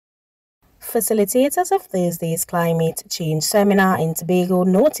Facilitators of Thursday's climate change seminar in Tobago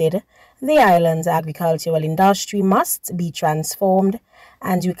noted the island's agricultural industry must be transformed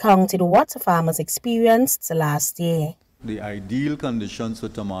and recounted what farmers experienced last year. The ideal conditions for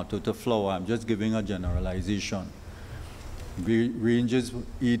tomato to flower, I'm just giving a generalization, ranges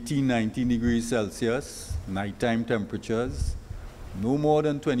 18-19 degrees Celsius, nighttime temperatures, no more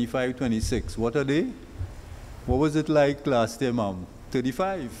than 25-26. What are they? What was it like last year, ma'am?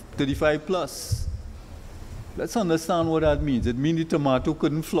 35 plus. Let's understand what that means. It means the tomato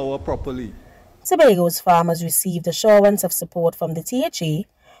couldn't flower properly. Tobago's farmers received assurance of support from the THA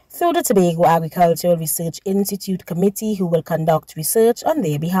through the Tobago Agricultural Research Institute Committee, who will conduct research on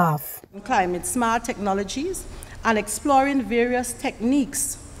their behalf. Climate smart technologies and exploring various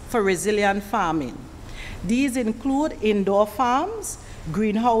techniques for resilient farming. These include indoor farms,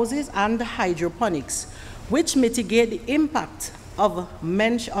 greenhouses, and hydroponics, which mitigate the impact of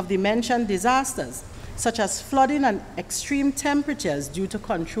the mentioned disasters, such as flooding and extreme temperatures due to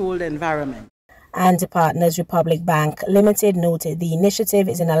controlled environment. And Partners Republic Bank Limited noted the initiative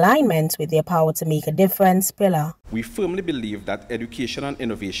is in alignment with their Power to Make a Difference pillar. We firmly believe that education and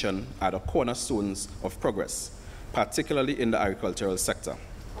innovation are the cornerstones of progress, particularly in the agricultural sector.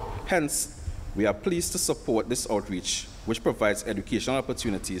 Hence, we are pleased to support this outreach, which provides educational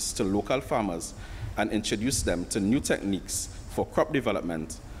opportunities to local farmers and introduce them to new techniques for crop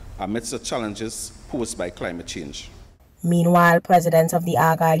development amidst the challenges posed by climate change. Meanwhile, President of the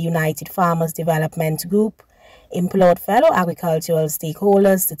Argyle United Farmers Development Group implored fellow agricultural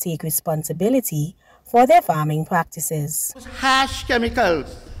stakeholders to take responsibility for their farming practices. Harsh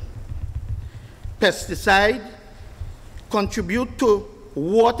chemicals, pesticides contribute to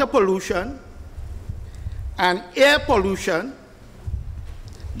water pollution and air pollution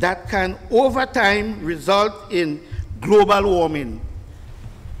that can over time result in global warming,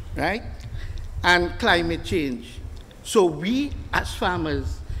 right? And climate change. So we as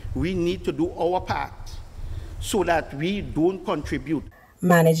farmers, we need to do our part so that we don't contribute.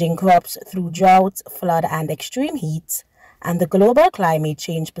 Managing crops through drought, flood, and extreme heat, and the global climate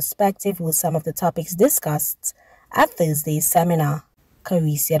change perspective were some of the topics discussed at Thursday's seminar.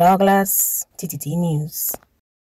 Caricia Douglas, TTT News.